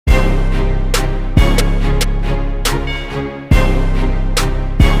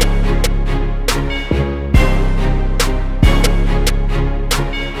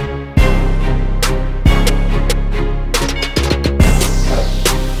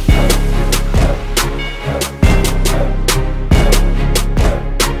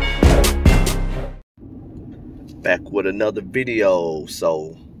back with another video.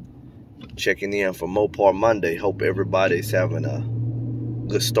 So checking in for Mopar Monday. Hope everybody's having a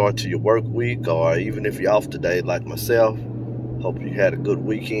good start to your work week, or even if you're off today like myself, hope you had a good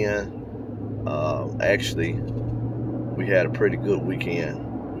weekend. Actually, we had a pretty good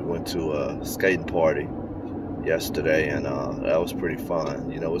weekend. We went to a skating party yesterday, and that was pretty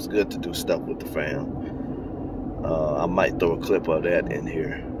fun. You know, it's good to do stuff with the fam. I might throw a clip of that in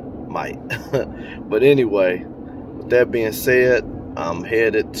here. Might. But anyway, with that being said, I'm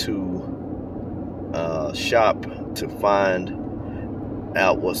headed to shop to find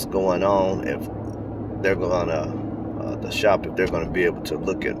out what's going on, if they're gonna the shop, if they're gonna be able to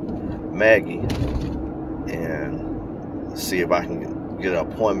look at Maggie and see if I can get an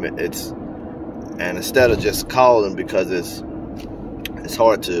appointment. And instead of just calling, because it's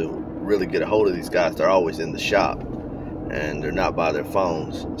hard to really get a hold of these guys. They're always in the shop and they're not by their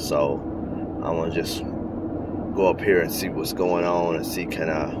phones. So I'm gonna just go up here and see what's going on and see, can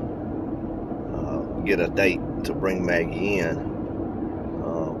I get a date to bring Maggie in,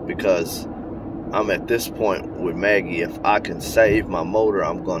 because I'm at this point with Maggie. If I can save my motor,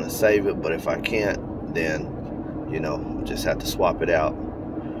 I'm gonna save it, but if I can't, then you know, just have to swap it out.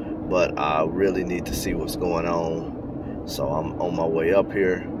 But I really need to see what's going on, so I'm on my way up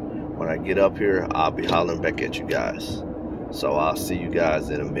here. When I get up here, I'll be hollering back at you guys. So I'll see you guys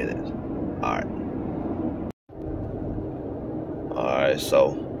in a minute. Alright,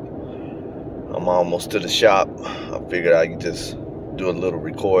 so I'm almost to the shop. I figured I could just do a little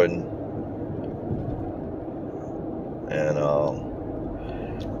recording. And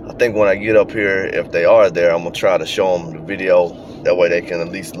I think when I get up here, if they are there, I'm gonna try to show them the video. That way they can at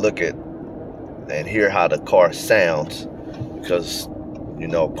least look at and hear how the car sounds. Because, you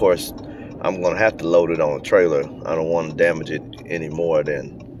know, of course, I'm gonna have to load it on a trailer. I don't want to damage it any more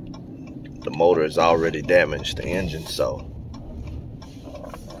than the motor is already damaged, the engine. So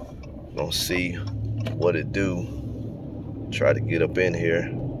gonna see what it do. Try to get up in here.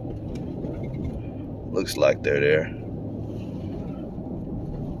 Looks like they're there.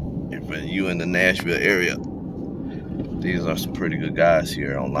 If you in the Nashville area, these are some pretty good guys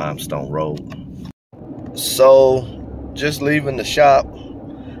here on Limestone Road. So just leaving the shop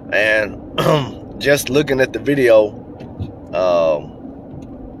and just looking at the video,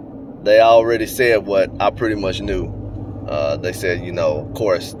 they already said what I pretty much knew. They said, you know, of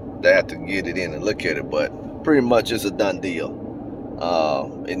course they have to get it in and look at it, but pretty much it's a done deal.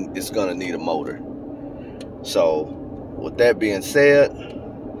 And it's gonna need a motor. So with that being said,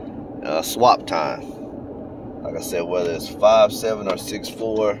 swap time. Like I said, whether it's 5.7 or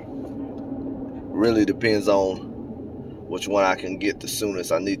 6.4, really depends on which one I can get the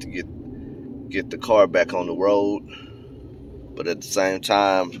soonest. I need to get the car back on the road. But at the same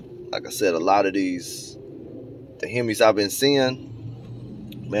time, like I said, a lot of the Hemis I've been seeing,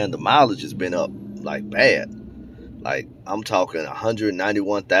 man, the mileage has been up like bad. Like I'm talking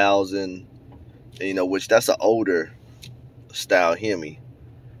 191,000, you know, which that's an older style Hemi.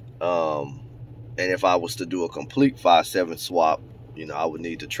 And if I was to do a complete 5.7 swap, you know, I would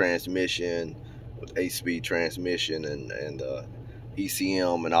need the transmission with 8-speed transmission and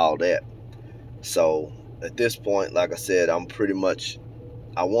ECM and all that. So at this point, like I said, I'm pretty much,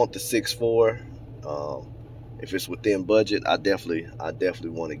 I want the 6.4. If it's within budget, I definitely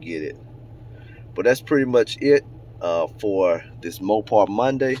want to get it. But that's pretty much it for this Mopar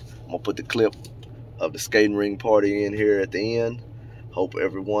Monday. I'm gonna put the clip of the skating ring party in here at the end. Hope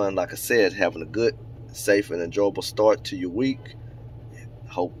everyone, like I said, having a good, safe, and enjoyable start to your week.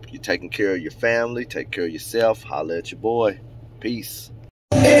 Hope you're taking care of your family, take care of yourself. Holla at your boy. Peace.